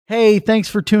Hey, thanks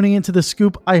for tuning into The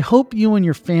Scoop. I hope you and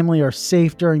your family are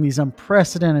safe during these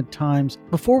unprecedented times.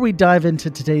 Before we dive into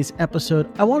today's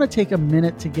episode, I want to take a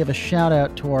minute to give a shout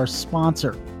out to our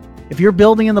sponsor. If you're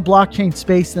building in the blockchain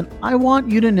space, then I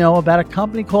want you to know about a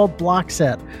company called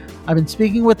Blockset. I've been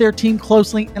speaking with their team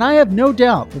closely, and I have no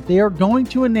doubt that they are going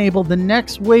to enable the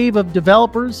next wave of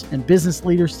developers and business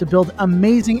leaders to build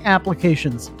amazing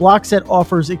applications. Blockset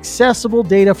offers accessible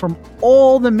data from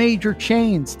all the major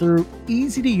chains through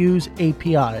easy-to-use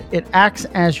API. It acts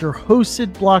as your hosted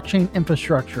blockchain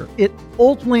infrastructure. It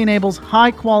ultimately enables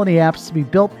high-quality apps to be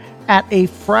built at a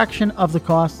fraction of the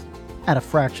cost at a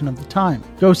fraction of the time.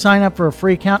 Go sign up for a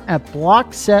free account at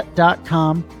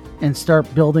blockset.com and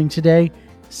start building today.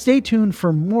 Stay tuned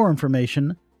for more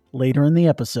information later in the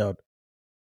episode.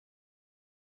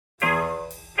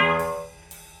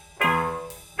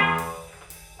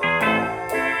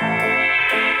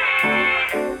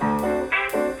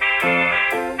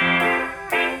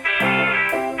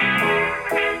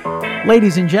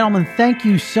 Ladies and gentlemen, thank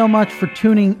you so much for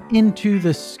tuning into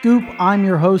The Scoop. I'm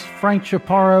your host, Frank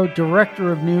Chaparro,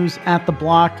 Director of News at The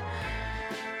Block.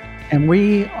 And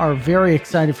we are very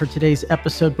excited for today's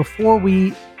episode. Before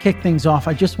we kick things off,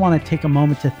 I just want to take a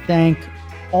moment to thank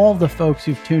all the folks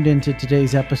who've tuned into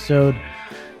today's episode.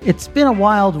 It's been a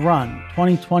wild run.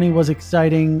 2020 was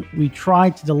exciting. We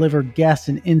tried to deliver guests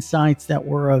and insights that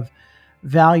were of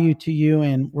value to you,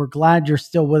 and we're glad you're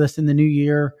still with us in the new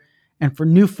year. And for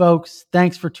new folks,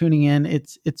 thanks for tuning in.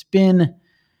 It's been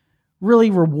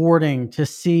really rewarding to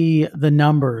see the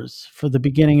numbers for the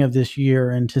beginning of this year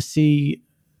and to see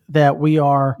that we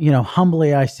are,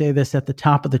 humbly, I say this, at the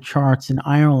top of the charts in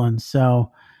Ireland. So,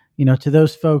 to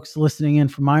those folks listening in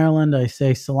from Ireland, I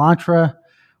say cilantro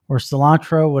or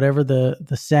cilantro, whatever the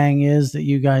saying is that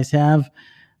you guys have.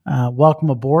 Welcome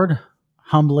aboard.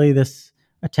 Humbly, this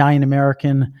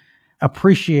Italian-American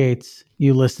appreciates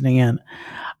you listening in.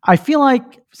 I feel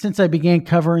like since I began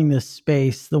covering this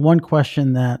space, the one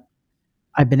question that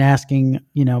I've been asking,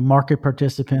 market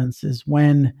participants is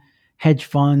when hedge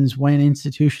funds, when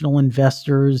institutional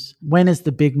investors, when is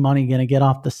the big money going to get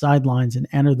off the sidelines and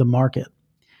enter the market?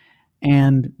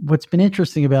 And what's been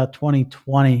interesting about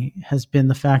 2020 has been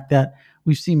the fact that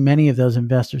we've seen many of those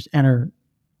investors enter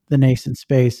the nascent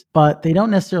space, but they don't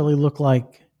necessarily look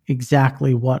like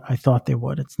exactly what I thought they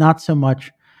would. It's not so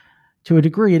much, to a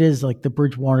degree, it is like the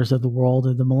Bridgewaters of the world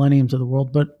or the Millenniums of the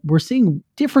world, but we're seeing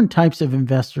different types of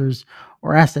investors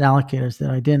or asset allocators that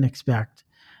I didn't expect.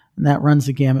 And that runs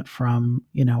the gamut from,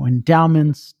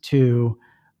 endowments to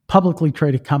publicly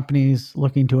traded companies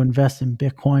looking to invest in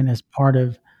Bitcoin as part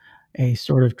of a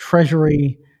sort of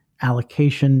treasury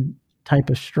allocation type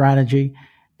of strategy,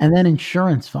 and then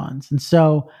insurance funds. And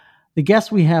so the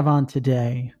guest we have on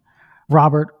today,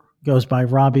 Robert, goes by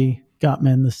Robbie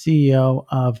Gutmann, the CEO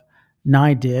of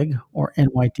NYDIG or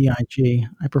NYDIG.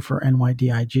 I prefer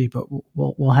NYDIG, but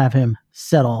we'll have him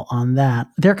settle on that.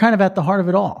 They're kind of at the heart of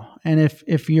it all. And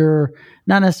if you're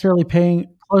not necessarily paying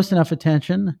close enough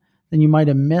attention, then you might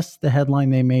have missed the headline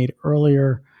they made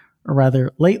earlier, or rather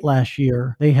late last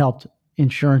year. They helped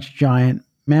insurance giant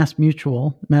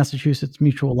MassMutual, Massachusetts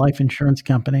Mutual Life Insurance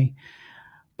Company,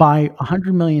 buy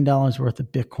 $100 million worth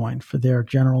of Bitcoin for their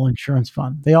general insurance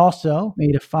fund. They also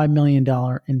made a $5 million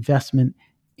investment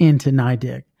into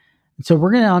NYDIG. And so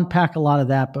we're going to unpack a lot of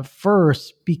that. But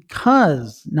first,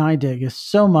 because NYDIG is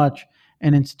so much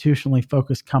an institutionally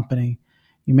focused company,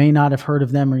 you may not have heard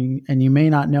of them, and you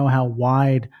may not know how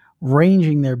wide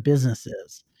ranging their business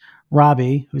is.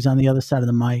 Robbie, who's on the other side of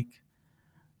the mic,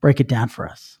 break it down for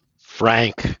us.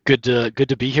 Frank, good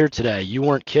to be here today. You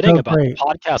weren't kidding about the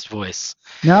podcast voice.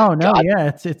 No, yeah,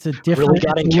 it's a different. Really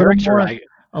got in character.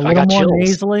 A little more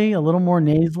nasally, a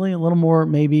little more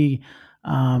maybe,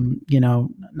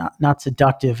 not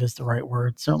seductive is the right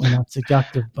word. Certainly not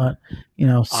seductive, but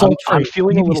sultry. I'm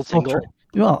feeling a little tingle.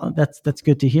 Well, that's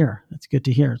good to hear. That's good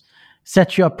to hear.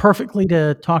 Sets you up perfectly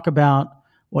to talk about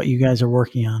what you guys are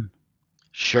working on.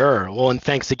 Sure. Well, and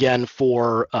thanks again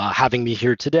for having me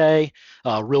here today.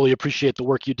 Really appreciate the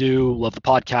work you do. Love the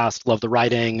podcast, love the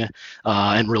writing,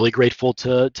 and really grateful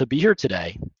to be here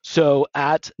today. So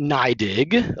at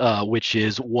NYDIG, which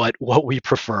is what we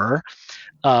prefer.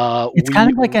 It's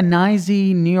kind of like a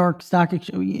NYSE, New York Stock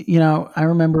Exchange. I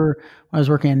remember when I was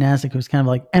working at NASDAQ, it was kind of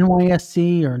like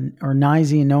NYSE or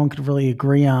NYSE, and no one could really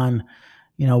agree on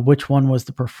which one was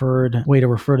the preferred way to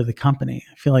refer to the company.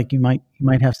 I feel like you might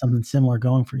have something similar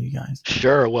going for you guys.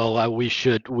 Sure. Well, we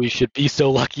should be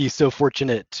so lucky, so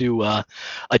fortunate to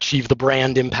achieve the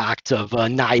brand impact of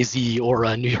NYSE or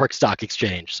a New York Stock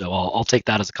Exchange. So I'll take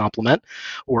that as a compliment.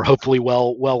 We're hopefully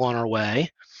well on our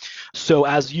way. So,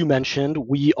 as you mentioned,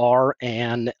 we are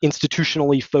an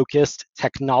institutionally focused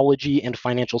technology and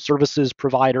financial services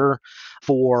provider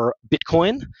for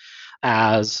Bitcoin.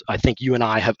 As I think you and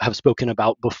I have spoken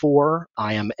about before,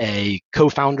 I am a co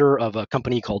founder of a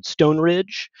company called Stone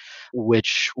Ridge,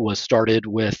 which was started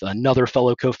with another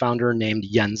fellow co founder named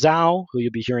Yen Zhao, who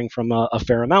you'll be hearing from a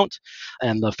fair amount.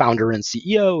 And the founder and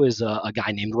CEO is a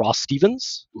guy named Ross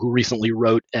Stevens, who recently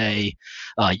wrote a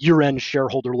year end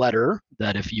shareholder letter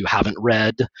that, if you haven't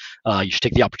read, you should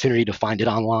take the opportunity to find it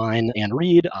online and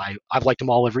read. I've liked them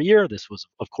all every year. This was,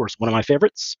 of course, one of my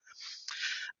favorites.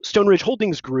 Stone Ridge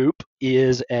Holdings Group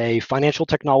is a financial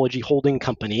technology holding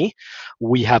company.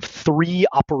 We have 3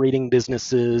 operating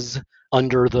businesses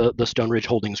under the Stone Ridge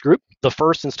Holdings Group. The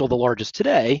first, and still the largest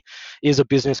today, is a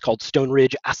business called Stone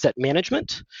Ridge Asset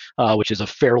Management, which is a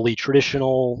fairly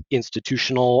traditional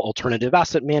institutional alternative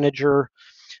asset manager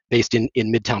based in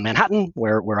Midtown Manhattan,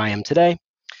 where I am today.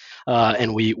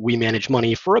 And we manage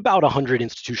money for about 100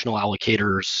 institutional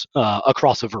allocators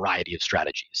across a variety of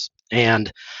strategies.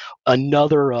 And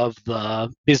another of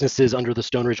the businesses under the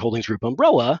Stone Ridge Holdings Group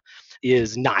umbrella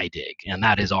is NYDIG, and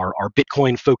that is our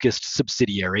Bitcoin-focused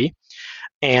subsidiary.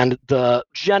 And the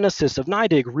genesis of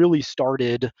NYDIG really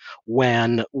started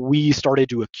when we started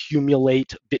to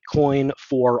accumulate Bitcoin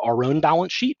for our own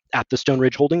balance sheet at the Stone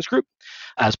Ridge Holdings Group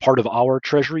as part of our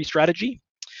treasury strategy.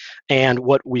 And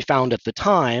what we found at the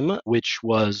time, which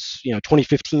was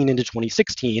 2015 into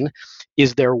 2016,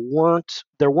 is there weren't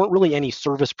really any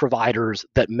service providers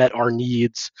that met our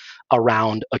needs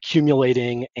around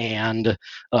accumulating and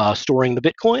storing the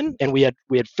Bitcoin. And we had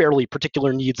fairly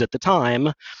particular needs at the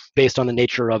time, based on the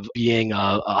nature of being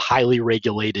a highly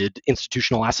regulated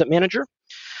institutional asset manager.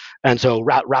 And so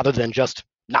rather than just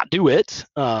not do it,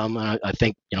 I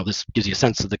think this gives you a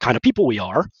sense of the kind of people we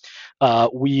are.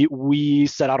 We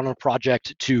set out on a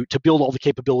project to build all the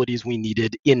capabilities we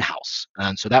needed in-house.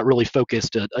 And so that really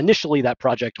focused initially that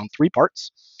project on 3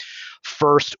 parts.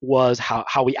 First was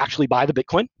how we actually buy the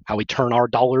Bitcoin, how we turn our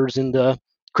dollars into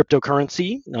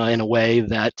cryptocurrency in a way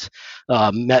that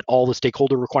met all the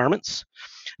stakeholder requirements.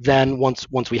 Then once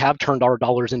we have turned our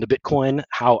dollars into Bitcoin,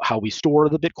 how we store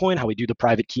the Bitcoin, how we do the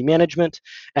private key management,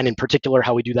 and in particular,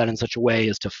 how we do that in such a way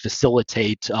as to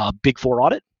facilitate Big Four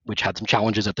audit, which had some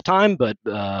challenges at the time, but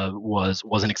was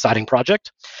an exciting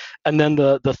project. And then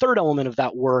the third element of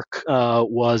that work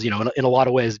was, in a lot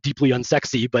of ways, deeply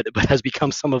unsexy, but has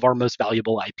become some of our most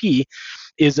valuable IP,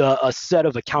 is a set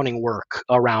of accounting work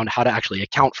around how to actually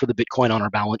account for the Bitcoin on our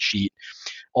balance sheet,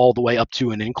 all the way up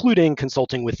to and including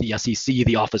consulting with the SEC,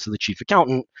 the Office of the Chief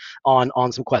Accountant,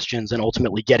 on some questions, and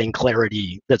ultimately getting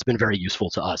clarity that's been very useful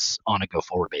to us on a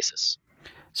go-forward basis.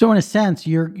 So in a sense,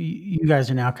 you guys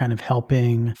are now kind of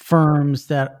helping firms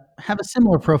that have a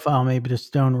similar profile maybe to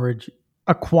Stone Ridge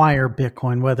acquire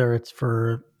Bitcoin, whether it's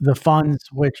for the funds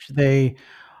which they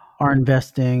are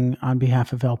investing on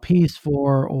behalf of LPs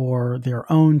for, or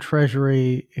their own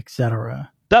treasury, et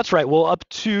cetera. That's right. Well, up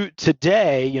to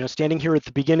today, standing here at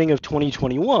the beginning of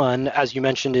 2021, as you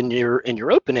mentioned in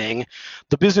your opening,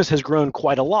 the business has grown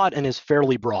quite a lot and is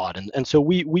fairly broad. And so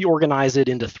we organize it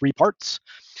into 3 parts.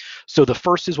 So the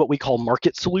first is what we call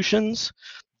market solutions.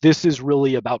 This is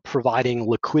really about providing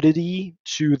liquidity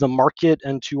to the market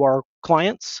and to our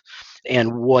clients.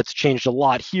 And what's changed a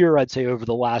lot here, I'd say, over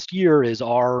the last year is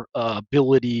our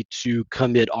ability to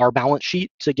commit our balance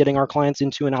sheet to getting our clients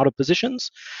into and out of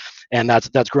positions. And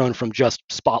that's grown from just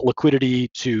spot liquidity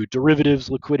to derivatives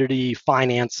liquidity,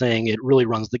 financing. It really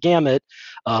runs the gamut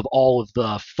of all of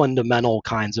the fundamental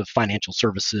kinds of financial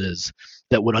services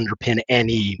that would underpin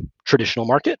any traditional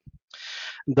market.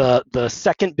 The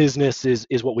second business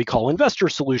is what we call investor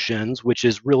solutions, which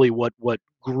is really what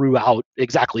grew out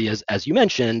exactly as you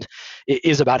mentioned. It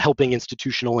is about helping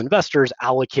institutional investors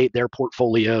allocate their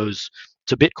portfolios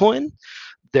to Bitcoin.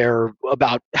 They're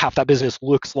about half that business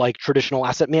looks like traditional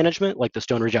asset management, like the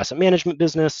Stone Ridge Asset Management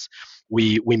business.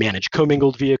 We manage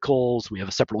commingled vehicles. We have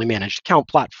a separately managed account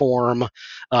platform.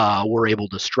 We're able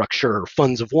to structure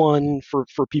funds of one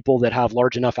for people that have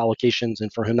large enough allocations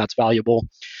and for whom that's valuable.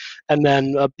 And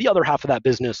then the other half of that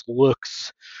business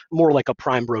looks more like a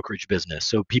prime brokerage business.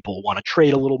 So people want to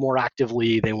trade a little more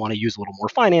actively. They want to use a little more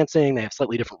financing. They have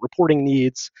slightly different reporting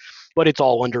needs, but it's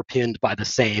all underpinned by the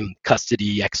same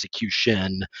custody,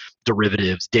 execution,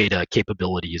 derivatives, data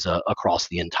capabilities across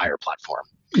the entire platform.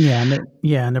 Yeah,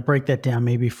 and to break that down,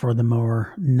 maybe for the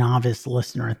more novice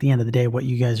listener, at the end of the day, what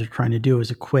you guys are trying to do is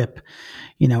equip,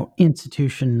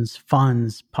 institutions,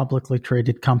 funds, publicly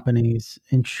traded companies,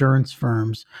 insurance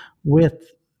firms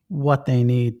with what they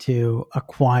need to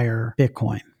acquire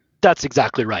Bitcoin. That's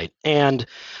exactly right. And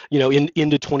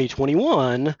into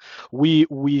 2021,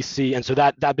 we see, and so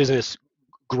that business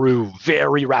grew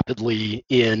very rapidly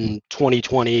in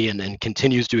 2020 and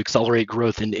continues to accelerate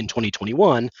growth in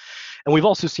 2021. And we've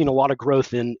also seen a lot of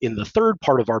growth in the third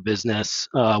part of our business,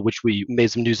 which we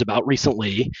made some news about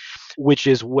recently, which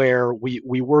is where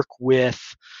we work with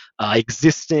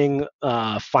existing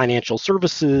financial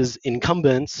services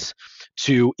incumbents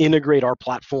to integrate our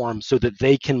platform so that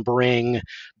they can bring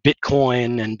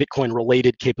Bitcoin and Bitcoin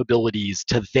related capabilities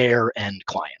to their end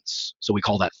clients. So we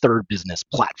call that third business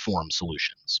platform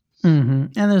solutions. Mm-hmm.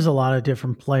 And there's a lot of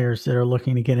different players that are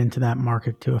looking to get into that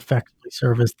market to effectively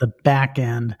service the back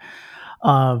end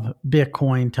of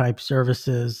Bitcoin type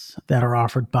services that are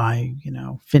offered by,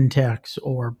 fintechs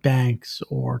or banks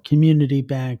or community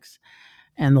banks,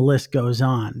 and the list goes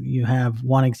on. You have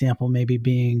one example maybe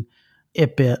being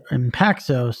Itbit and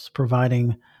Paxos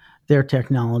providing their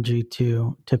technology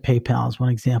to PayPal as one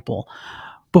example.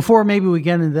 Before maybe we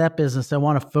get into that business, I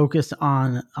want to focus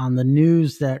on the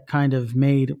news that kind of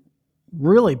made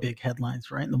really big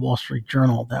headlines, right, in the Wall Street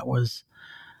Journal. That was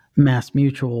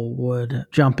MassMutual would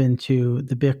jump into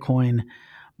the Bitcoin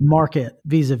market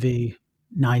vis-a-vis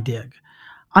NYDIG.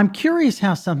 I'm curious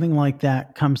how something like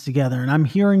that comes together. And I'm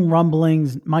hearing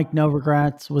rumblings. Mike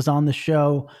Novogratz was on the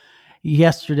show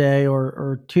yesterday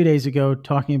or 2 days ago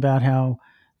talking about how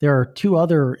there are two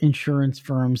other insurance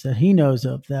firms that he knows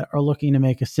of that are looking to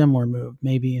make a similar move,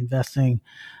 maybe investing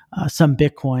some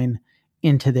Bitcoin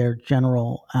into their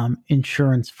general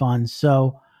insurance funds.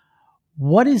 So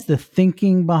what is the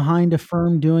thinking behind a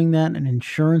firm doing that, an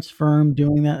insurance firm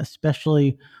doing that,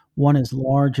 especially one as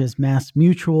large as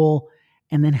MassMutual?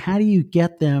 And then how do you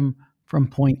get them from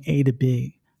point A to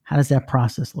B? How does that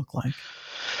process look like?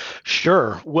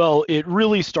 Sure. Well, it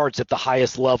really starts at the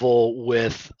highest level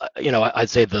with, I'd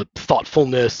say the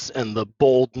thoughtfulness and the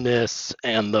boldness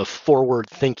and the forward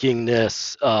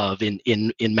thinkingness of, in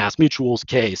MassMutual's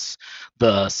case,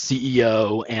 the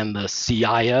CEO and the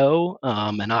CIO.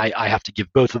 And I have to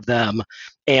give both of them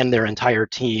and their entire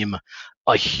team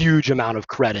a huge amount of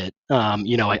credit.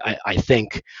 I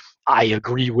think I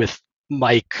agree with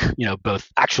Mike,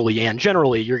 both actually and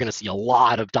generally, you're going to see a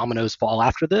lot of dominoes fall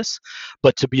after this.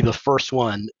 But to be the first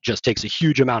one just takes a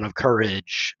huge amount of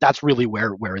courage. That's really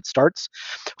where it starts.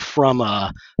 From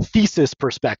a thesis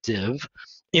perspective,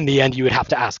 in the end, you would have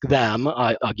to ask them.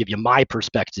 I'll give you my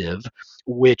perspective,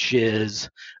 which is,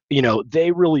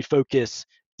 they really focus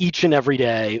each and every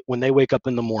day when they wake up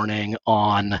in the morning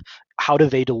on how do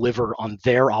they deliver on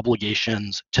their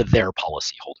obligations to their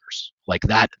policyholders. Like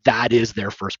that is their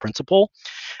first principle.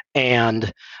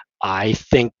 And I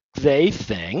think they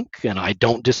think, and I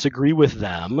don't disagree with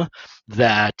them,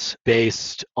 that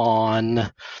based on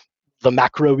the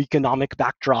macroeconomic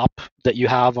backdrop that you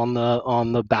have on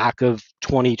the back of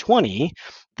 2020,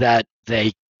 that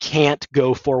they can't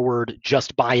go forward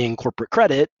just buying corporate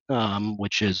credit,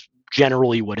 which is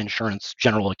generally what insurance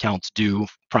general accounts do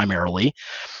primarily,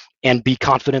 and be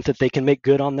confident that they can make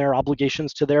good on their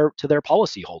obligations to their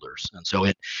policyholders. And so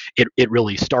it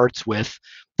really starts with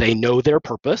they know their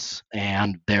purpose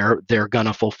and they're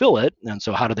gonna fulfill it. And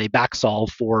so how do they back solve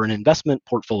for an investment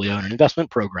portfolio and an investment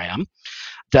program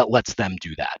that lets them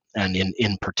do that? And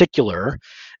in particular,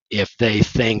 if they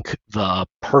think the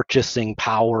purchasing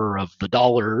power of the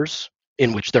dollars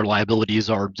in which their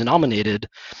liabilities are denominated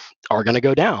are going to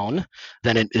go down,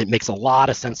 then it makes a lot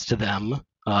of sense to them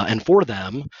and for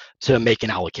them to make an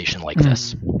allocation like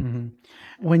this. Mm-hmm.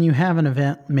 When you have an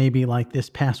event maybe like this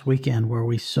past weekend where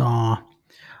we saw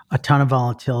a ton of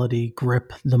volatility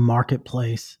grip the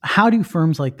marketplace, how do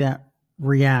firms like that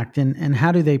react and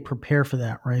how do they prepare for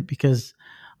that, right? Because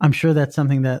I'm sure that's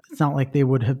something that it's not like they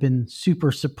would have been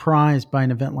super surprised by an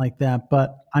event like that,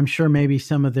 but I'm sure maybe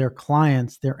some of their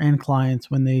clients, their end clients,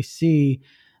 when they see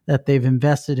that they've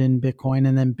invested in Bitcoin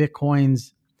and then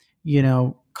Bitcoin's,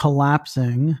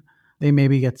 collapsing, they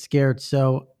maybe get scared.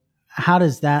 So how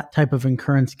does that type of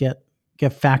incurrence get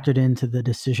factored into the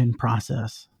decision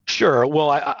process? Sure.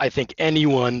 Well, I think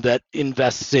anyone that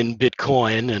invests in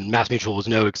Bitcoin, and MassMutual is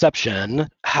no exception,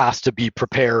 has to be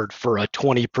prepared for a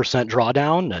 20%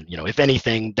 drawdown. And if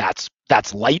anything, that's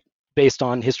light based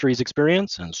on history's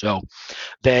experience. And so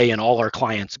they and all our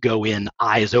clients go in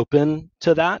eyes open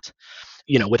to that.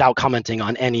 Without commenting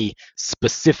on any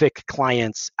specific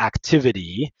client's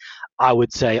activity, I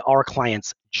would say our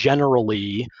clients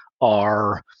generally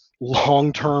are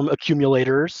long-term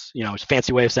accumulators, it's a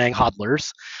fancy way of saying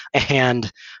hodlers, and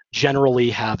generally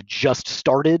have just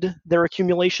started their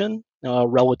accumulation.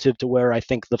 relative to where I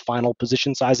think the final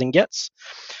position sizing gets.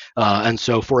 And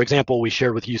so, for example, we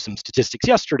shared with you some statistics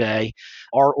yesterday.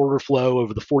 Our order flow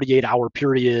over the 48-hour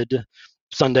period,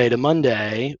 Sunday to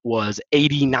Monday, was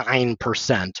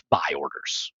 89% buy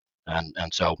orders.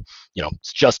 And so,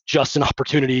 it's just an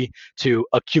opportunity to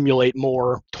accumulate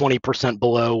more 20%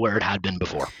 below where it had been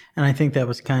before. And I think that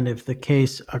was kind of the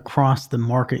case across the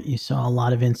market. You saw a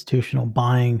lot of institutional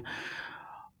buying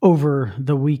over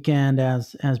the weekend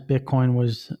as Bitcoin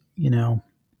was,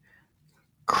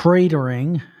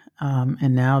 cratering,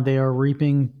 and now they are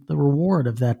reaping the reward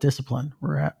of that discipline.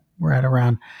 We're at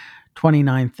around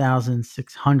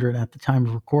 29,600 at the time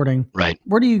of recording. Right.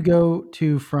 Where do you go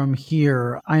to from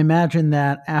here? I imagine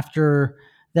that after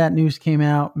that news came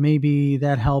out, maybe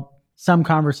that helped some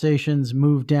conversations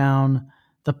move down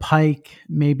the pike.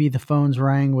 Maybe the phones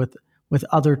rang with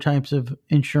other types of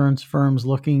insurance firms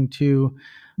looking to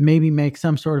maybe make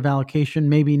some sort of allocation,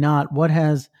 maybe not. What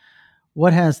has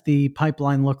the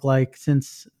pipeline looked like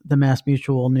since the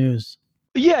MassMutual news?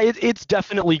 Yeah, it's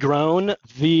definitely grown.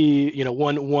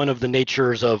 One of the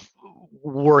natures of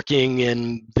working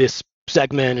in this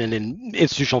segment and in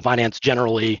institutional finance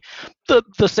generally,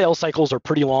 the sales cycles are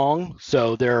pretty long.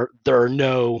 So there are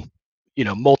no,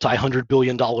 multi-$100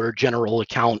 billion general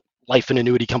account life and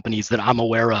annuity companies that I'm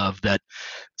aware of that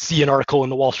see an article in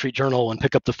the Wall Street Journal and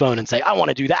pick up the phone and say, I want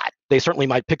to do that. They certainly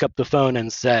might pick up the phone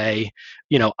and say,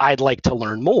 I'd like to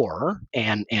learn more.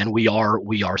 And we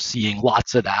are seeing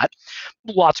lots of that,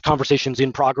 lots of conversations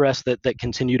in progress that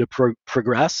continue to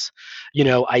progress.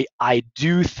 I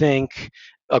do think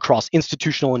across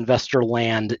institutional investor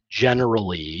land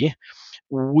generally,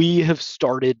 we have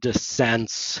started to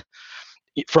sense,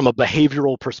 from a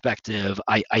behavioral perspective,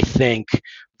 I think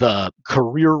the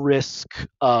career risk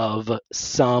of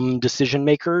some decision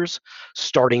makers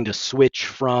starting to switch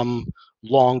from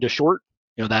long to short.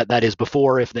 That is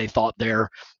before, if they thought their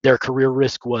career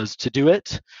risk was to do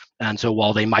it. And so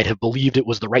while they might have believed it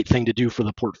was the right thing to do for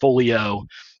the portfolio,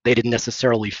 they didn't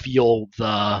necessarily feel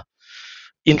the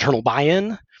internal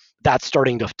buy-in. That's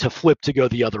starting to flip to go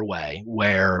the other way,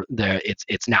 where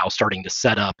it's now starting to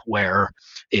set up where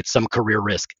it's some career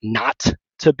risk not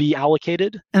to be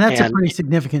allocated. And that's a pretty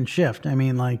significant shift. I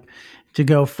mean, like, to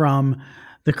go from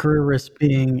the career risk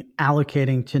being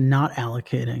allocating to not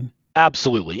allocating.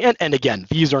 Absolutely. And again,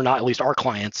 these are not, at least our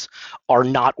clients, are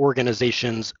not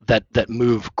organizations that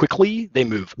move quickly. They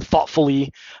move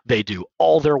thoughtfully. They do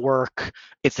all their work.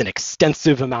 It's an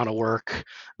extensive amount of work.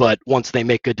 But once they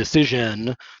make a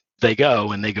decision, they go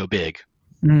big.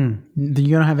 You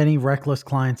don't have any reckless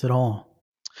clients at all?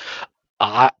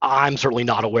 I'm certainly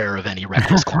not aware of any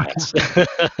reckless clients.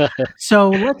 So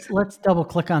let's double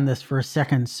click on this for a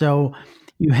second. So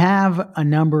you have a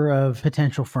number of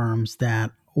potential firms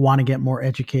that want to get more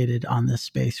educated on this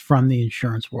space from the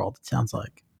insurance world, it sounds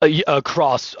like.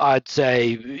 Across, I'd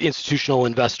say, institutional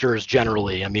investors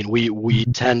generally. I mean, we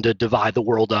tend to divide the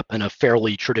world up in a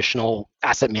fairly traditional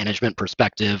asset management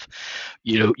perspective.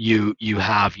 You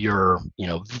have your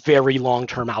very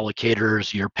long-term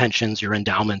allocators, your pensions, your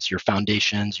endowments, your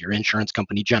foundations, your insurance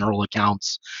company general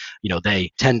accounts.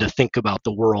 They tend to think about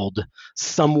the world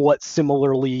somewhat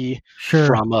similarly. Sure.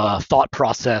 From a thought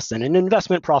process and an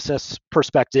investment process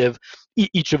perspective.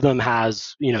 Each of them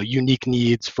has unique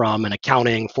needs from an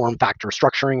accounting, form factor,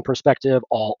 structuring perspective,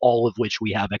 all of which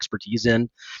we have expertise in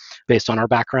based on our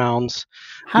backgrounds.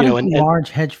 How does a large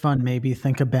hedge fund maybe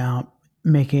think about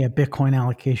making a Bitcoin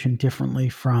allocation differently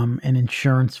from an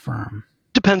insurance firm?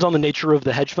 Depends on the nature of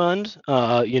the hedge fund.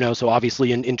 So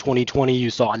obviously in 2020 you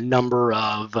saw a number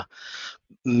of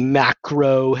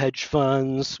macro hedge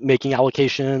funds making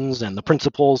allocations and the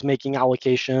principals making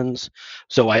allocations.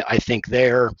 So I think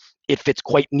it fits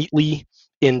quite neatly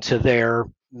into their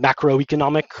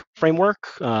macroeconomic framework,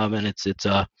 and it's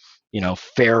a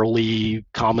fairly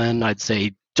common, I'd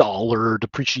say, dollar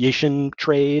depreciation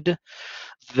trade.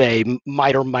 They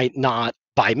might or might not,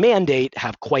 by mandate,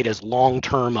 have quite as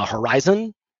long-term a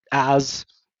horizon as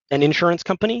an insurance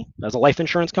company, as a life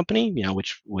insurance company,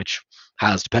 which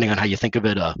has, depending on how you think of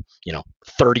it, a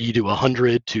 30 to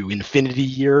 100 to infinity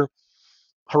year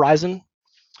horizon.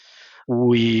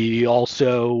 We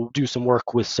also do some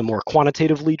work with some more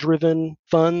quantitatively driven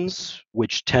funds,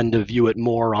 which tend to view it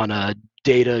more on a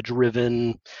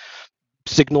data-driven,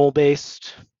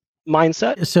 signal-based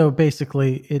mindset. So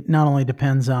basically, it not only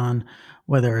depends on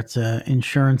whether it's an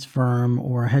insurance firm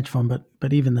or a hedge fund,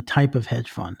 but even the type of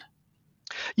hedge fund.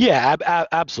 Yeah,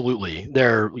 absolutely.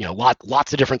 There are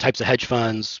lots of different types of hedge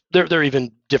funds. There are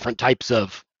even different types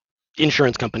of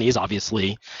insurance companies,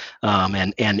 obviously,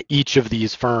 and each of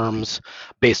these firms,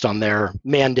 based on their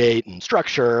mandate and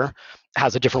structure,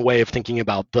 has a different way of thinking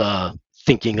about the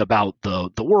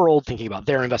world, thinking about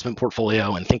their investment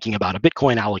portfolio, and thinking about a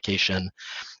Bitcoin allocation.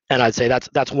 And I'd say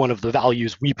that's one of the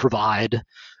values we provide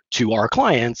to our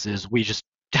clients is we just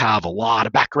have a lot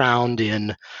of background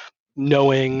in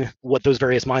knowing what those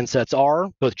various mindsets are,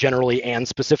 both generally and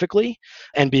specifically,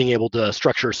 and being able to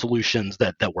structure solutions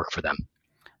that work for them.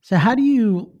 So how do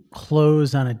you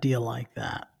close on a deal like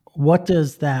that? What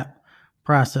does that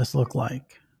process look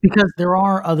like? Because there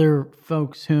are other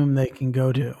folks whom they can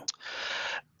go to.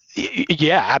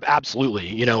 Yeah,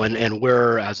 absolutely. And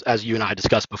we're, as you and I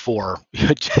discussed before,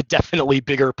 definitely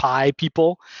bigger pie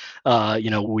people.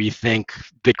 We think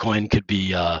Bitcoin could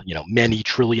be, many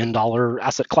 $trillion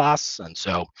asset class, and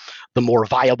so the more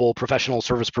viable professional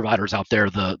service providers out there,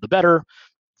 the better.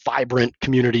 Vibrant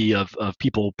community of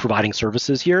people providing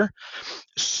services here.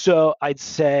 So I'd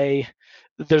say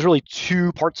there's really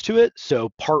two parts to it. So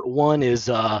part one is,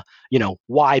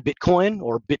 why Bitcoin,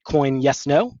 or Bitcoin yes,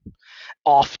 no.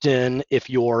 Often, if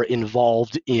you're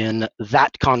involved in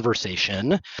that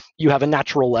conversation, you have a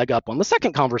natural leg up on the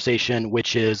second conversation,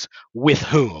 which is with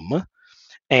whom.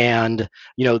 And,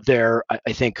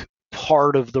 I think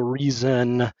part of the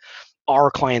reason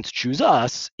our clients choose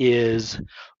us is,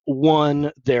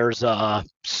 one, there's a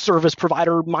service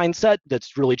provider mindset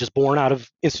that's really just born out of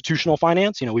institutional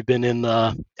finance. We've been in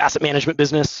the asset management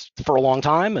business for a long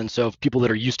time. And so people that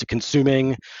are used to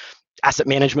consuming asset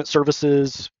management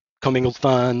services, commingled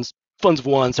funds of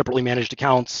one, separately managed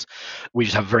accounts, we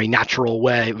just have a very natural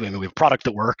way. I mean, we have a product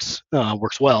that works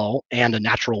well, and a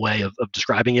natural way of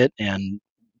describing it and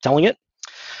telling it.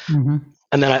 Mm-hmm.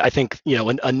 And then I think,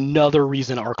 another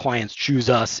reason our clients choose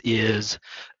us is,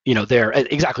 there,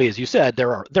 exactly as you said,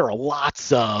 there are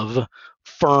lots of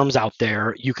firms out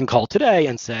there you can call today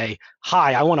and say,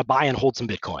 hi, I want to buy and hold some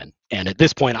Bitcoin. And at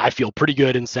this point, I feel pretty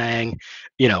good in saying,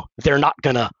 they're not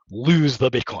going to lose the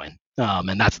Bitcoin.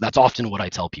 And that's often what I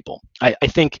tell people. I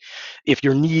think if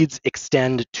your needs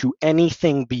extend to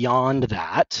anything beyond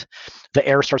that, the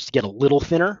air starts to get a little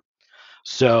thinner.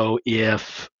 So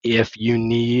if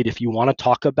you want to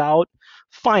talk about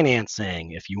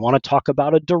financing, if you want to talk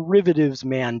about a derivatives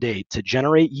mandate to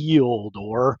generate yield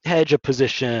or hedge a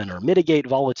position or mitigate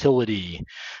volatility,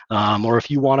 or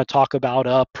if you want to talk about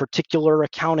a particular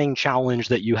accounting challenge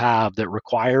that you have that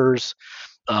requires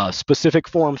a specific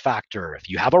form factor, if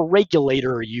you have a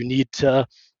regulator you need to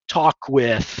talk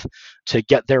with to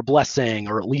get their blessing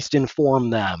or at least inform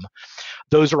them,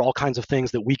 those are all kinds of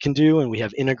things that we can do, and we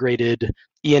have integrated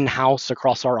in-house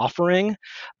across our offering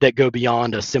that go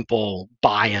beyond a simple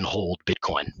buy and hold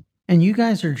Bitcoin. And you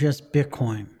guys are just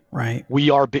Bitcoin, right? We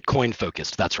are Bitcoin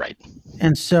focused. That's right.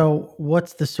 And so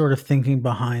what's the sort of thinking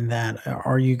behind that?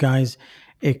 Are you guys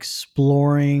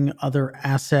exploring other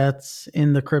assets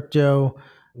in the crypto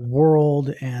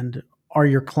world? And are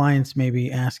your clients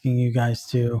maybe asking you guys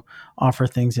to offer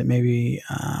things that maybe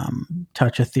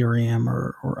touch Ethereum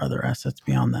or other assets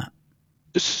beyond that?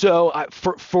 So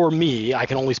for me, I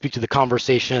can only speak to the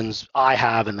conversations I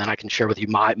have, and then I can share with you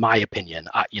my opinion.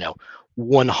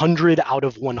 100 out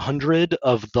of 100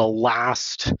 of the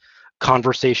last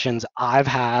conversations I've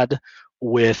had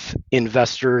with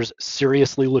investors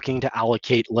seriously looking to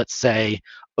allocate, let's say,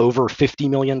 over $50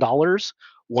 million,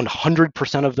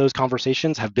 100% of those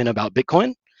conversations have been about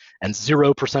Bitcoin, and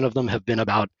 0% of them have been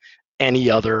about any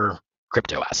other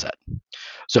crypto asset.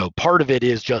 So part of it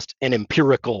is just an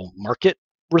empirical market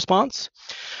response.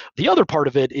 The other part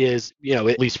of it is,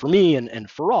 at least for me and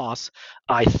for Ross,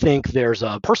 I think there's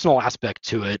a personal aspect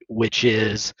to it, which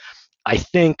is, I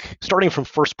think, starting from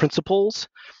first principles,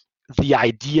 the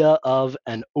idea of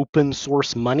an open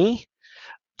source money,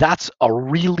 that's a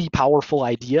really powerful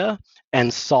idea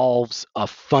and solves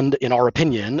in our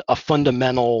opinion, a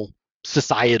fundamental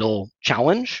societal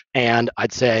challenge. And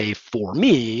I'd say for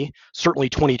me, certainly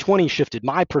 2020 shifted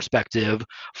my perspective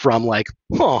from like,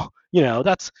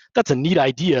 that's a neat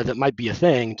idea that might be a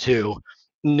thing, to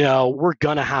no, we're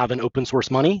going to have an open source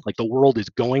money. Like, the world is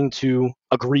going to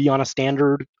agree on a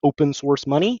standard open source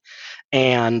money.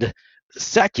 And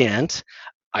second,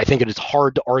 I think it is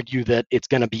hard to argue that it's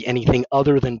going to be anything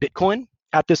other than Bitcoin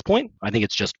at this point. I think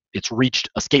it's reached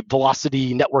escape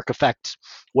velocity, network effect,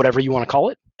 whatever you want to call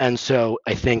it. And so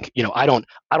I think, I don't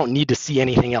need to see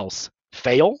anything else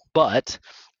fail, but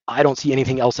I don't see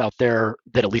anything else out there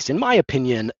that, at least in my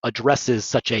opinion, addresses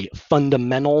such a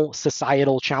fundamental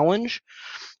societal challenge,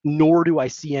 nor do I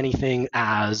see anything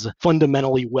as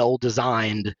fundamentally well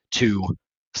designed to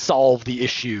solve the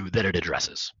issue that it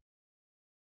addresses.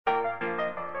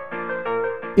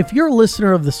 If you're a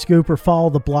listener of The Scoop or follow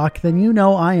The Block, then you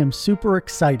know I am super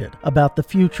excited about the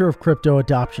future of crypto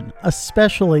adoption,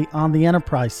 especially on the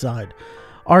enterprise side.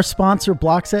 Our sponsor,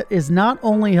 Blockset, is not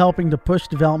only helping to push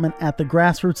development at the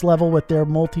grassroots level with their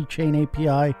multi-chain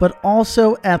API, but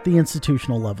also at the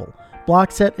institutional level.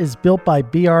 Blockset is built by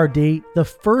BRD, the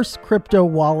first crypto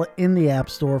wallet in the App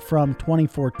Store from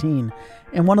 2014,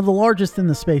 and one of the largest in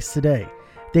the space today.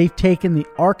 They've taken the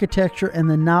architecture and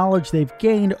the knowledge they've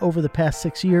gained over the past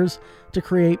 6 years to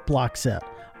create Blockset,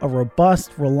 a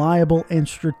robust, reliable, and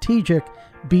strategic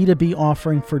B2B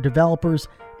offering for developers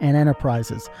and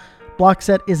enterprises.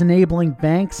 Blockset is enabling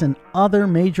banks and other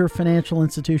major financial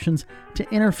institutions to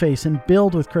interface and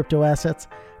build with crypto assets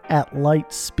at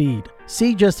light speed.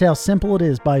 See just how simple it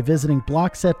is by visiting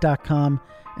blockset.com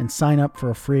and sign up for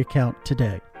a free account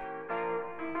today.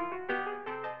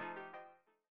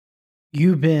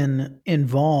 You've been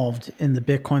involved in the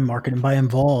Bitcoin market, and by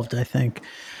involved, I think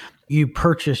you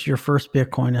purchased your first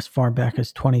Bitcoin as far back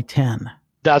as 2010.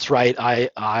 That's right. I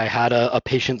had a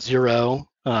patient zero,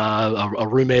 a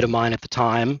roommate of mine at the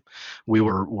time. We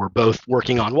were both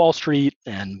working on Wall Street,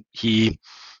 and he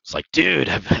was like, "Dude,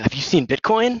 have you seen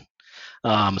Bitcoin?"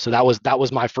 So that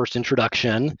was my first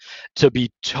introduction. To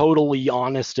be totally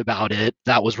honest about it,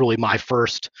 that was really my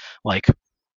first like,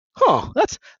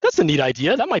 that's a neat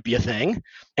idea. That might be a thing.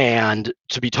 And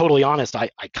to be totally honest, I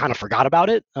kind of forgot about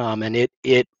it. And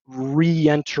it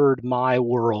re-entered my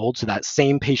world. So that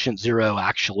same patient zero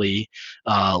actually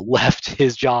left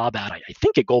his job at, I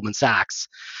think at Goldman Sachs,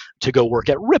 to go work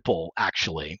at Ripple,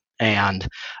 actually. And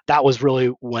that was really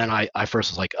when I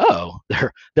first was like, oh,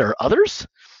 there are others.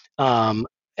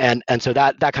 And so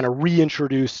that kind of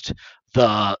reintroduced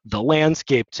the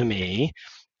landscape to me.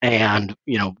 And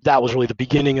that was really the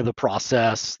beginning of the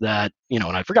process that and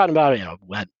I'd forgotten about it.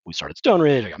 When we started Stone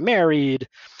Ridge, I got married,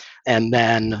 and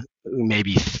then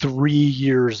maybe 3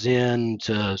 years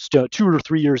into 2 or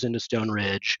 3 years into Stone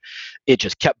Ridge, it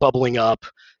just kept bubbling up,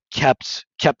 kept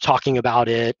talking about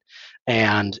it,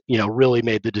 and really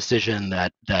made the decision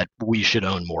that we should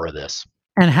own more of this.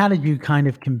 And how did you kind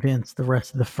of convince the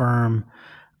rest of the firm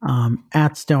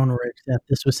at Stone Ridge that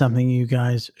this was something you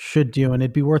guys should do and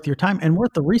it'd be worth your time and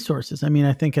worth the resources? I mean,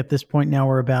 I think at this point now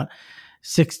we're about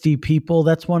 60 people.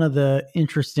 That's one of the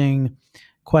interesting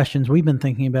questions we've been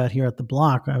thinking about here at the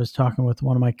Block. I was talking with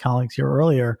one of my colleagues here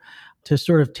earlier. To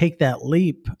sort of take that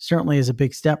leap certainly is a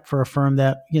big step for a firm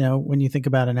that, when you think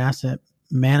about an asset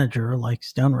manager like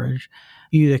Stone Ridge,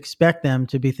 you'd expect them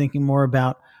to be thinking more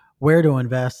about where to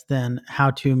invest than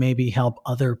how to maybe help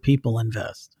other people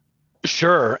invest.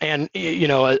 Sure. And,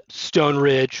 Stone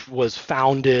Ridge was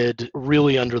founded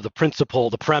really under the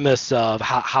premise of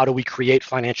how do we create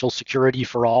financial security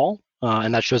for all?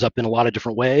 And that shows up in a lot of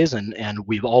different ways. And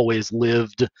we've always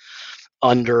lived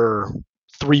under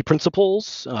 3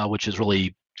 principles, which is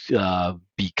really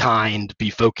be kind,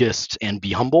 be focused, and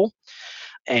be humble.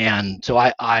 And so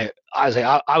I was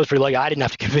pretty lucky. I didn't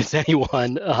have to convince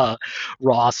anyone.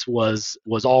 Ross was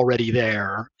already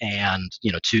there, and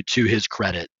to his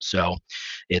credit, so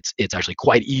it's actually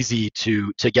quite easy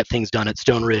to get things done at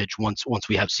Stone Ridge once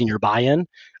we have senior buy-in.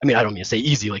 I mean, I don't mean to say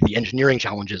easy. Like, the engineering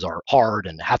challenges are hard,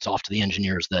 and hats off to the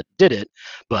engineers that did it.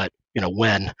 But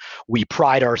when we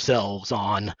pride ourselves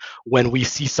on when we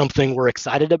see something we're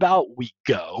excited about, we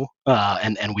go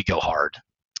and we go hard.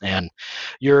 And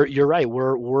you're right.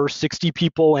 We're 60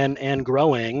 people and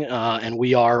growing, and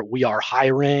we are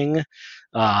hiring.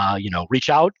 Reach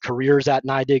out,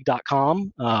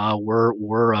 careers@NYDIG.com.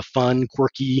 We're a fun,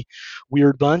 quirky,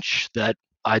 weird bunch that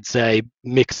I'd say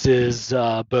mixes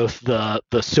both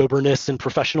the soberness and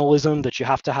professionalism that you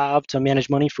have to manage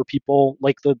money for people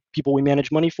like the people we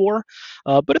manage money for,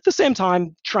 but at the same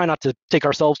time try not to take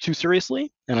ourselves too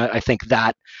seriously. And I think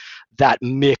that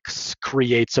mix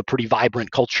creates a pretty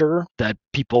vibrant culture that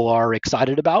people are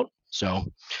excited about. So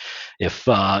if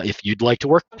you'd like to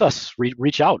work with us,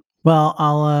 reach out. Well,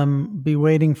 I'll be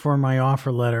waiting for my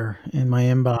offer letter in my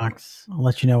inbox. I'll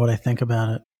let you know what I think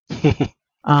about it.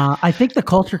 I think the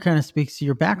culture kind of speaks to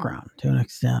your background to an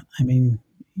extent. I mean,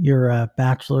 your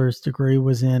bachelor's degree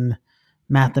was in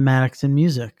mathematics and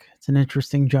music. It's an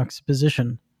interesting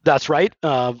juxtaposition. That's right.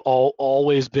 I've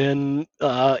always been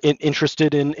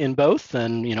interested in both,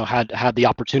 and had the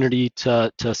opportunity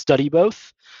to study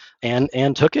both,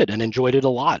 and took it and enjoyed it a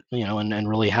lot. And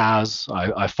really has.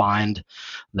 I find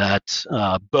that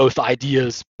both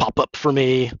ideas pop up for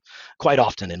me quite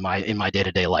often in my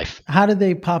day-to-day life. How do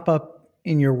they pop up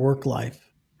in your work life?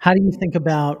 How do you think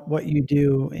about what you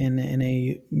do in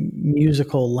a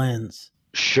musical lens?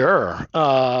 Sure.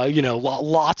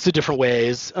 Lots of different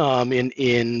ways,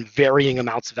 in varying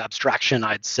amounts of abstraction,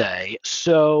 I'd say.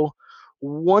 So,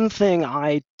 one thing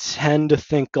I tend to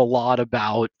think a lot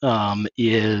about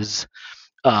is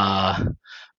uh,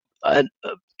 uh,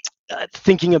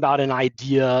 thinking about an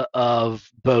idea of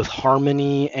both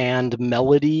harmony and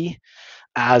melody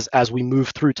as we move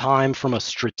through time from a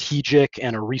strategic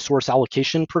and a resource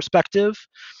allocation perspective.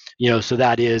 So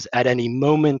that is at any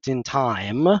moment in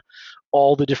time,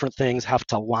 all the different things have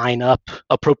to line up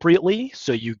appropriately.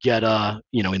 So you get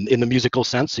in the musical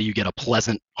sense, so you get a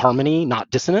pleasant harmony, not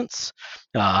dissonance,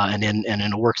 and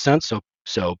in a work sense.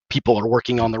 So people are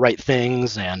working on the right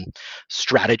things, and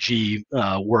strategy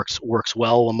works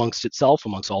well amongst itself,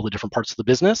 amongst all the different parts of the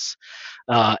business.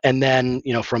 And then,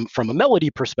 from a melody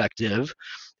perspective,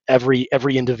 every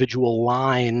individual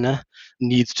line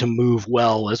needs to move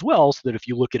well as well, so that if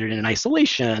you look at it in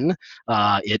isolation,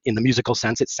 in the musical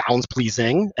sense, it sounds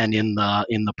pleasing, and in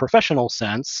the professional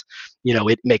sense,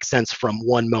 it makes sense from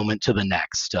one moment to the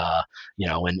next.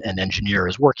 An engineer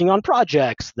is working on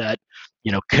projects that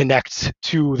connect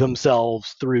to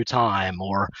themselves through time,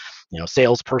 or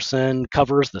salesperson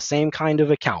covers the same kind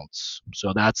of accounts.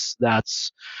 So that's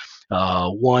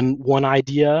one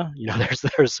idea.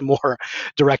 There's some more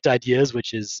direct ideas,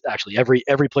 which is actually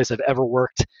every place I've ever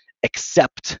worked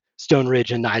except Stone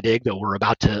Ridge and NYDIG, though we're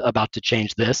about to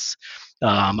change this.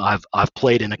 I've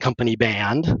played in a company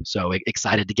band, so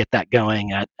excited to get that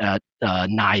going at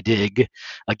NYDIG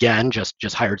again.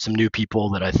 Just hired some new people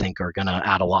that I think are going to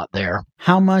add a lot there.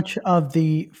 How much of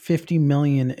the 50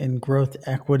 million in growth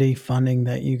equity funding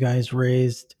that you guys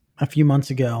raised a few months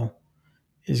ago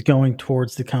is going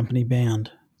towards the company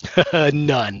band?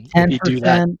 None. We do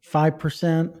that.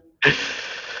 10%,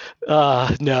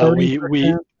 5%, No, we we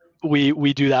 30%? we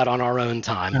we do that on our own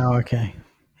time. Oh, okay.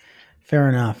 Fair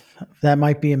enough. That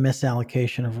might be a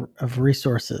misallocation of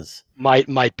resources.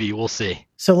 Might be. We'll see.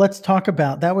 So let's talk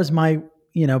about that was my,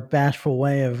 bashful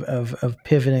way of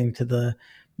pivoting to the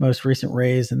most recent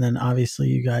raise. And then obviously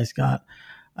you guys got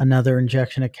another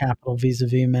injection of capital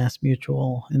vis-a-vis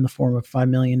MassMutual in the form of $5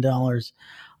 million.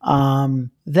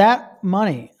 That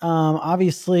money,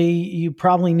 obviously you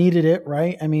probably needed it,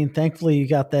 right? I mean, thankfully you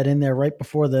got that in there right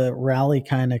before the rally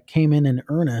kind of came in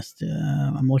earnest.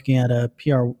 I'm looking at a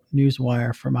PR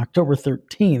Newswire from October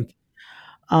 13th.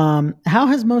 How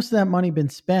has most of that money been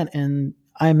spent? And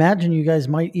I imagine you guys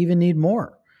might even need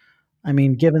more. I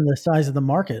mean, given the size of the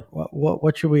market,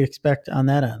 what should we expect on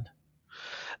that end?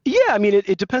 Yeah, I mean,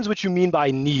 it depends what you mean by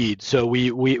need. So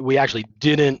we actually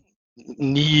didn't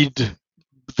need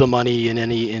the money in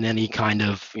any kind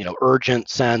of urgent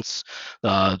sense.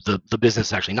 The business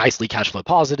is actually nicely cash flow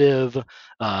positive,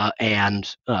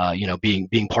 and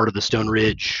being part of the Stone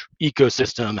Ridge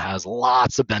ecosystem has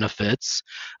lots of benefits,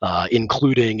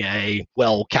 including a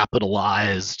well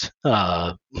capitalized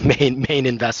main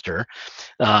investor.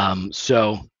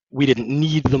 So we didn't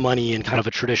need the money in kind of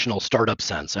a traditional startup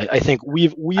sense. I think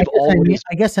we've always.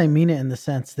 I guess I mean it in the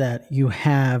sense that you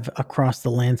have across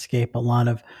the landscape a lot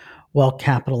of well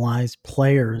capitalized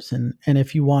players, and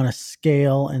if you want to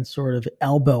scale and sort of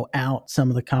elbow out some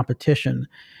of the competition,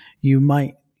 you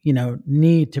might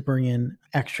need to bring in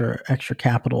extra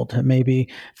capital to maybe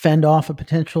fend off a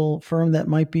potential firm that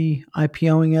might be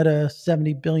IPOing at a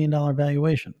 $70 billion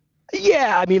valuation.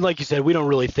 Yeah, I mean, like you said, we don't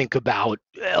really think about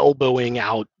elbowing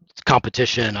out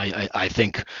competition. I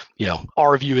think,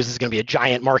 our view is this is going to be a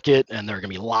giant market, and there are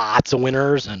going to be lots of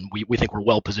winners, and we think we're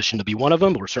well positioned to be one of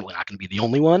them, but we're certainly not going to be the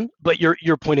only one. But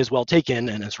your point is well taken,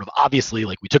 and it's sort of obviously,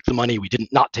 like, we took the money, we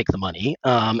didn't not take the money.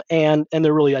 And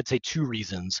there are really, I'd say, two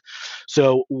reasons.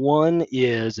 So one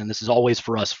is, and this is always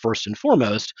for us first and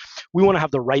foremost, we want to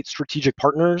have the right strategic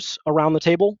partners around the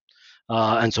table.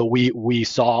 And so we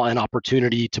saw an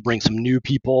opportunity to bring some new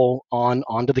people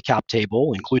onto the cap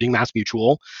table, including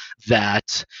MassMutual,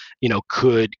 that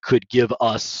could give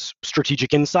us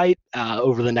strategic insight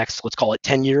over the next, let's call it,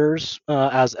 10 years,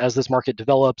 as this market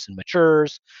develops and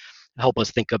matures. Help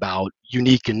us think about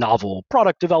unique and novel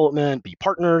product development, be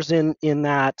partners in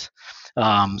that.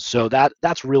 So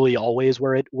that's really always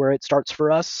where it starts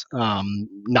for us.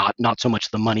 Not so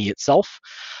much the money itself,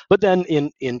 but then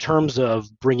in terms of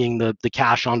bringing the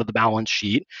cash onto the balance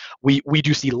sheet, we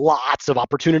do see lots of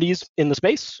opportunities in the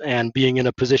space, and being in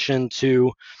a position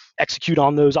to execute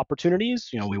on those opportunities.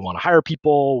 We want to hire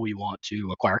people, we want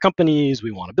to acquire companies,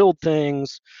 we want to build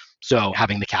things. So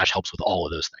having the cash helps with all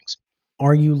of those things.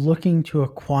 Are you looking to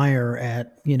acquire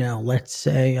at, let's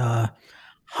say,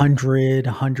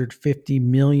 150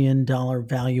 million dollar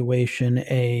valuation,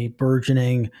 a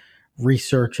burgeoning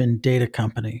research and data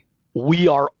company? We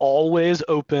are always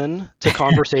open to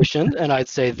conversation, and I'd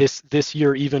say this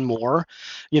year even more.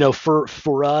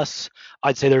 For us,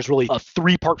 I'd say there's really a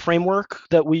three-part framework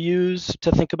that we use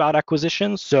to think about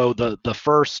acquisitions. So the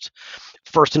first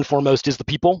and foremost is the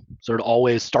people. So it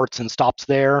always starts and stops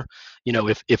there.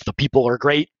 If the people are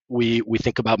great, we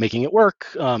think about making it work.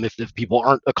 If people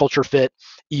aren't a culture fit,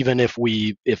 even if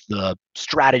the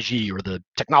strategy or the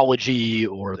technology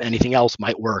or anything else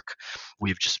might work,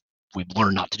 we've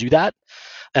learned not to do that.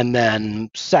 And then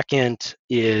second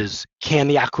is, can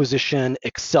the acquisition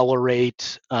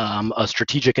accelerate a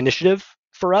strategic initiative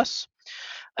for us?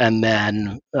 And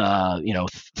then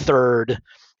third,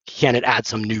 can it add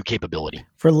some new capability?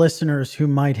 For listeners who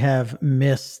might have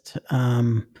missed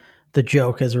the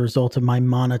joke as a result of my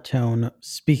monotone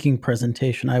speaking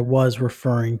presentation, I was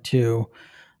referring to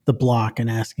the block and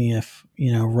asking if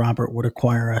Robert would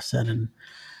acquire us at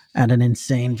an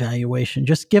insane valuation,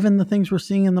 just given the things we're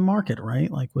seeing in the market, right?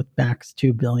 Like with Bakkt's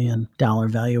 $2 billion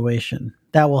valuation.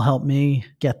 That will help me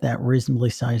get that reasonably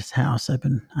sized house I've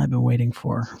been waiting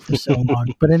for so long.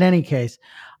 But in any case,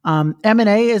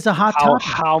 M&A is a hot topic.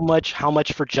 How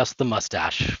much for just the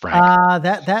mustache, Frank?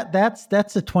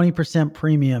 That's a 20%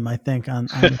 premium, I think.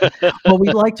 Well,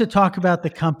 we like to talk about the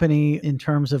company in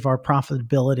terms of our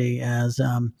profitability as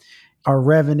our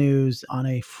revenues on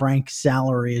a frank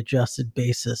salary adjusted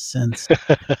basis, since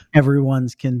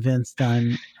everyone's convinced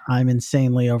I'm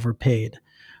insanely overpaid,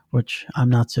 which I'm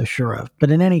not so sure of.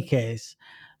 But in any case,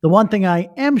 the one thing I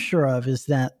am sure of is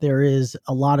that there is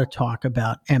a lot of talk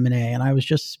about M&A. And I was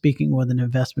just speaking with an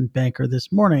investment banker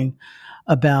this morning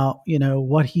about,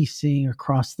 what he's seeing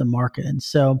across the market. And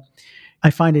so I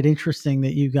find it interesting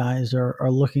that you guys are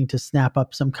looking to snap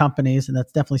up some companies, and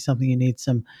that's definitely something you need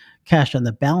some cash on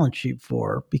the balance sheet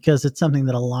for, because it's something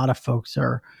that a lot of folks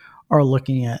are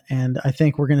looking at. And I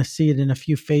think we're going to see it in a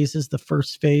few phases. The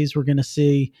first phase, we're going to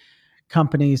see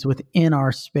companies within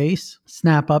our space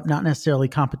snap up, not necessarily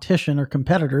competition or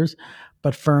competitors,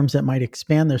 but firms that might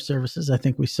expand their services. I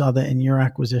think we saw that in your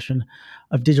acquisition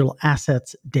of digital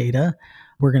assets data.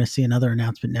 We're going to see another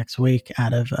announcement next week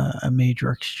out of a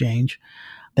major exchange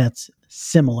that's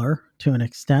similar to an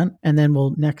extent. And then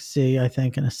we'll next see, I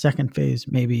think, in a second phase,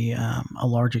 maybe a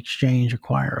large exchange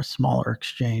acquire a smaller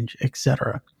exchange, et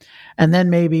cetera. And then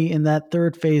maybe in that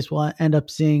third phase, we'll end up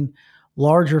seeing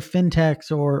larger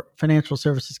fintechs or financial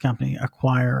services company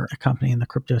acquire a company in the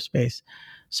crypto space.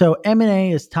 So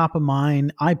M&A is top of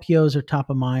mind. IPOs are top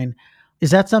of mind.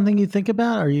 Is that something you think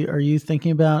about? Are you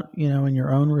thinking about, in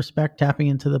your own respect, tapping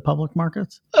into the public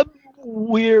markets?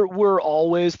 We're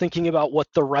always thinking about what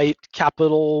the right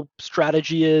capital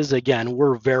strategy is. Again,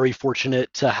 we're very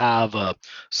fortunate to have a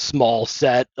small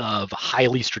set of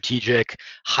highly strategic,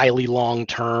 highly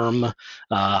long-term,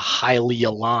 highly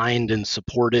aligned and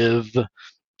supportive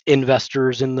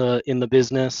investors in the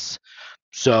business.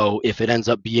 So if it ends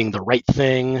up being the right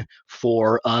thing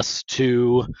for us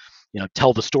to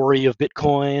tell the story of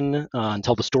Bitcoin and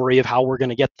tell the story of how we're going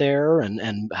to get there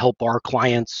and help our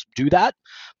clients do that,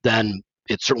 then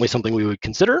it's certainly something we would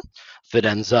consider. If it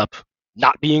ends up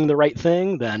not being the right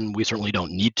thing, then we certainly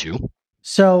don't need to.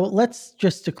 So let's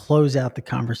just to close out the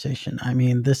conversation. I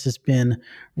mean, this has been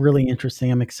really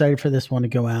interesting. I'm excited for this one to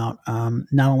go out,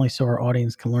 not only so our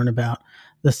audience can learn about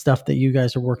the stuff that you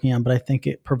guys are working on, but I think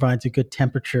it provides a good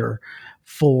temperature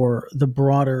for the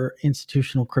broader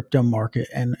institutional crypto market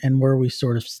and where we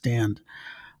sort of stand.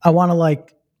 I want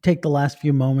to take the last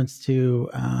few moments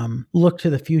to look to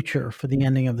the future for the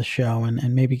ending of the show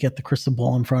and maybe get the crystal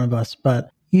ball in front of us. But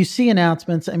you see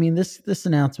announcements. I mean, this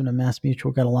announcement of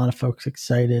MassMutual got a lot of folks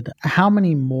excited. How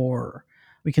many more?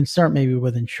 We can start maybe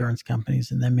with insurance companies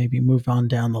and then maybe move on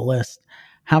down the list.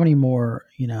 How many more,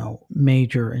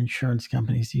 major insurance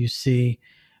companies do you see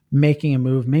making a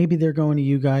move? Maybe they're going to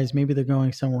you guys, maybe they're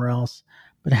going somewhere else.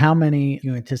 But how many do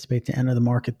you anticipate to enter the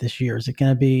market this year? Is it going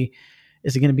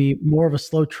to be more of a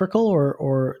slow trickle,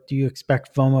 or do you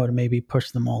expect FOMO to maybe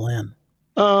push them all in?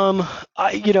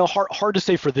 Hard to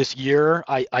say for this year.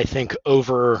 I think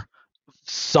over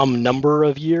some number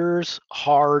of years,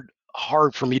 hard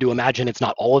for me to imagine it's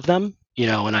not all of them.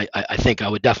 And I think I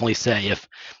would definitely say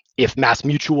if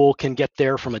MassMutual can get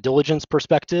there from a diligence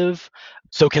perspective,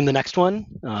 so can the next one.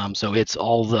 So it's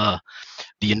all the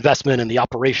investment and the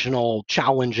operational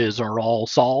challenges are all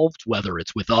solved, whether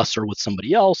it's with us or with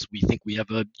somebody else. We think we have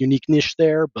a unique niche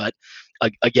there, but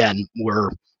again,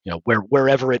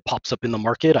 wherever it pops up in the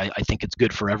market, I think it's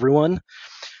good for everyone.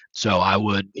 So I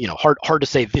would, hard to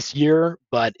say this year,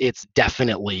 but it's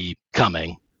definitely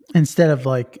coming. Instead of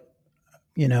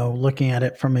looking at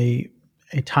it from a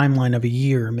a timeline of a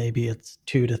year. Maybe it's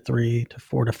 2 to 3 to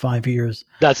 4 to 5 years.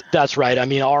 That's right. I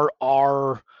mean,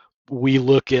 we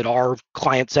look at our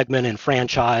client segment and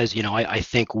franchise. I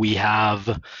think we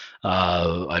have.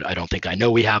 I don't think I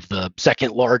know we have the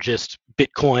second largest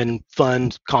Bitcoin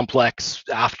fund complex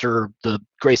after the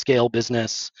Grayscale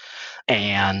business,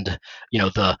 and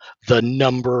the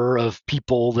number of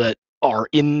people that are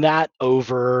in that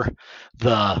over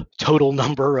the total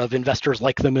number of investors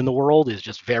like them in the world is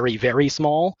just very, very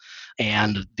small.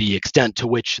 And the extent to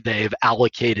which they've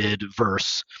allocated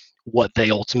versus what they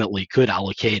ultimately could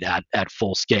allocate at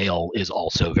full scale is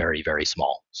also very, very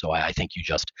small. So I think you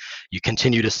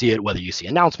continue to see it, whether you see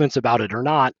announcements about it or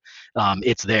not.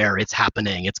 It's there, it's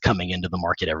happening, it's coming into the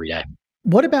market every day.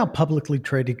 What about publicly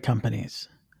traded companies?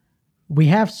 We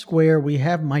have Square, we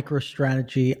have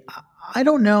MicroStrategy. I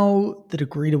don't know the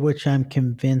degree to which I'm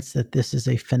convinced that this is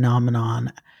a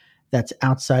phenomenon that's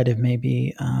outside of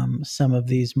maybe some of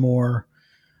these more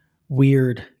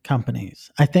weird companies.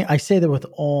 I think I say that with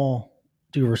all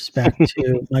due respect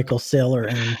to Michael Saylor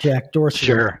and Jack Dorsey.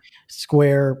 Sure.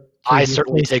 Square. I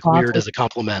certainly take weird as a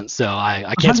compliment, so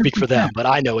I can't speak for them, but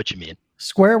I know what you mean.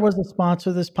 Square was a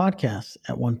sponsor of this podcast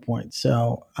at one point.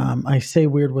 So I say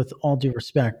weird with all due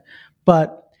respect.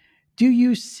 But do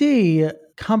you see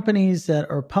companies that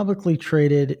are publicly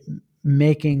traded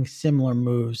making similar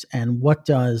moves? And what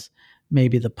does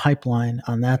maybe the pipeline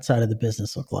on that side of the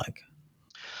business look like?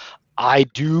 I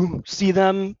do see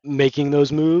them making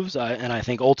those moves, and I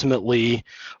think ultimately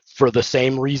for the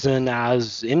same reason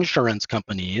as insurance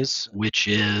companies, which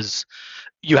is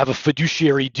you have a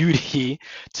fiduciary duty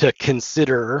to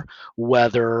consider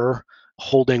whether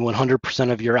holding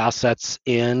 100% of your assets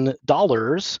in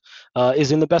dollars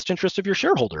is in the best interest of your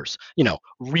shareholders.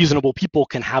 Reasonable people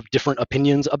can have different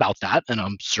opinions about that, and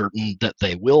I'm certain that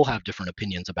they will have different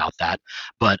opinions about that.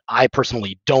 But I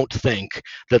personally don't think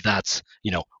that that's,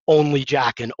 only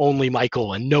Jack and only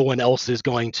Michael, and no one else is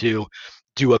going to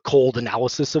do a cold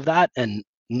analysis of that and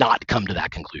not come to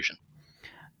that conclusion.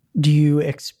 Do you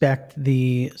expect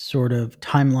the sort of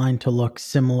timeline to look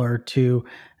similar to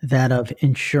that of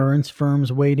insurance firms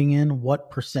wading in?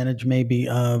 What percentage maybe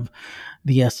of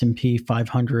the S&P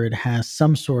 500 has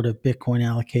some sort of Bitcoin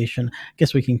allocation? I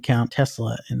guess we can count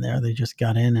Tesla in there. They just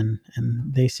got in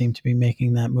and they seem to be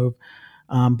making that move.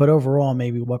 But overall,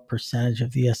 maybe what percentage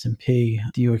of the S&P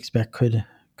do you expect could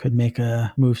make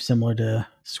a move similar to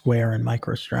Square and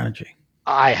MicroStrategy?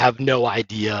 I have no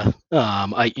idea.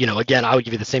 Again, I would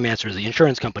give you the same answer as the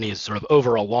insurance companies. Sort of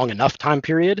over a long enough time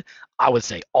period, I would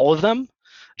say all of them.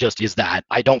 Just is that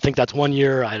I don't think that's 1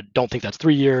 year. I don't think that's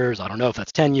 3 years. I don't know if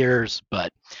that's 10 years,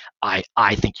 but I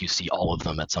think you see all of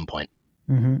them at some point.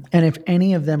 Mm-hmm. And if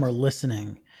any of them are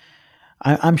listening,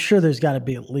 I'm sure there's got to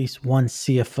be at least one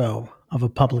CFO of a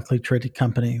publicly traded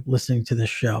company listening to this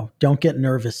show. Don't get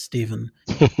nervous, Stephen.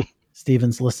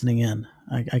 Stephen's listening in.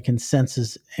 I can sense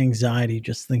his anxiety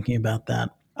just thinking about that.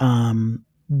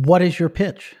 What is your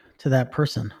pitch to that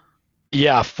person?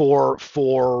 Yeah, for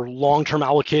long-term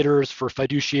allocators, for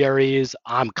fiduciaries,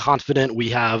 I'm confident we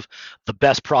have the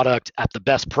best product at the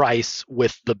best price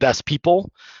with the best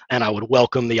people, and I would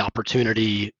welcome the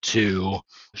opportunity to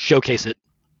showcase it.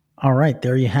 All right,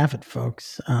 there you have it,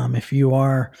 folks. If you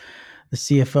are the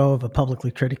CFO of a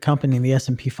publicly traded company in the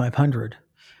S&P 500,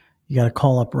 you got to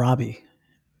call up Robbie.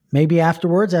 Maybe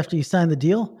afterwards, after you sign the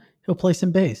deal, he'll play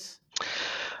some bass.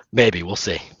 Maybe. We'll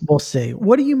see. We'll see.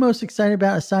 What are you most excited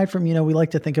about aside from, we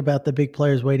like to think about the big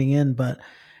players waiting in, but,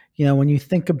 when you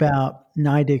think about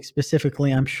NYDIG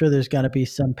specifically, I'm sure there's got to be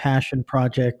some passion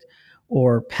project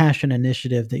or passion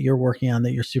initiative that you're working on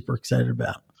that you're super excited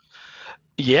about.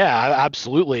 Yeah,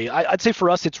 absolutely. I'd say for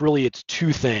us, it's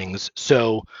two things.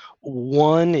 So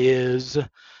one is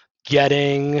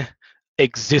getting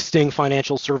existing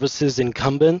financial services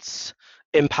incumbents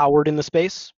empowered in the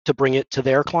space to bring it to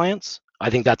their clients. I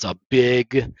think that's a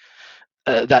big,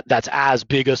 that's as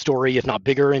big a story, if not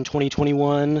bigger, in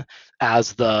 2021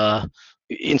 as the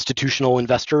institutional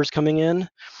investors coming in.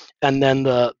 And then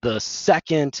the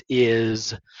second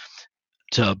is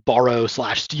to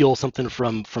borrow/steal something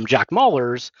from Jack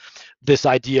Mallers, this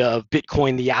idea of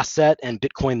Bitcoin the asset and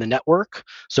Bitcoin the network.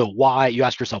 So why, you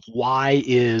ask yourself, why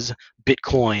is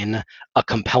Bitcoin a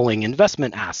compelling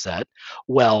investment asset?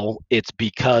 Well, it's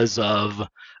because of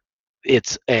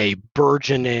it's a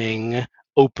burgeoning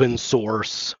open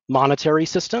source monetary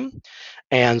system.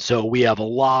 And so we have a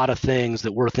lot of things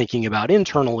that we're thinking about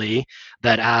internally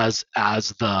that as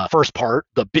the first part,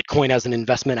 the Bitcoin as an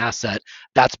investment asset,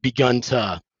 that's begun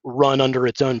to run under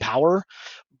its own power,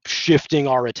 shifting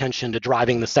our attention to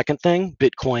driving the second thing,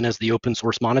 Bitcoin as the open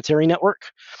source monetary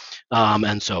network.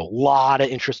 And so a lot of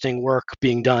interesting work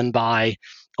being done by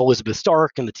Elizabeth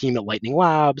Stark and the team at Lightning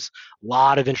Labs, a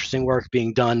lot of interesting work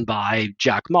being done by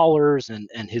Jack Mollers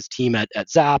and his team at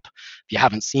Zap. If you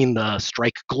haven't seen the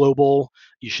Strike Global,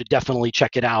 you should definitely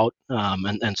check it out.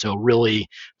 And so really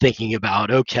thinking about,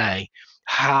 okay,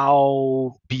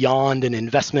 how beyond an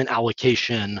investment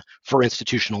allocation for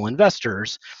institutional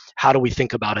investors, how do we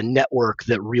think about a network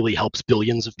that really helps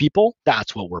billions of people?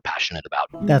 That's what we're passionate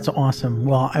about. That's awesome.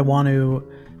 Well, I want to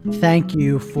thank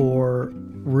you for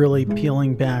really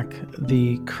peeling back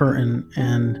the curtain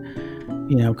and,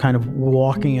 kind of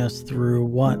walking us through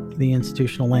what the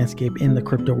institutional landscape in the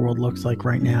crypto world looks like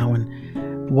right now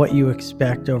and what you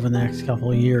expect over the next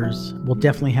couple of years. We'll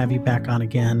definitely have you back on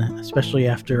again, especially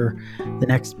after the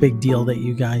next big deal that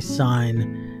you guys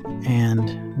sign,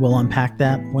 and we'll unpack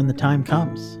that when the time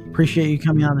comes. Appreciate you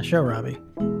coming on the show, Robbie.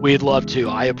 We'd love to.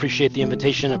 I appreciate the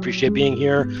invitation, appreciate being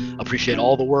here, appreciate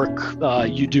all the work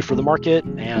you do for the market,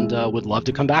 and would love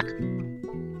to come back.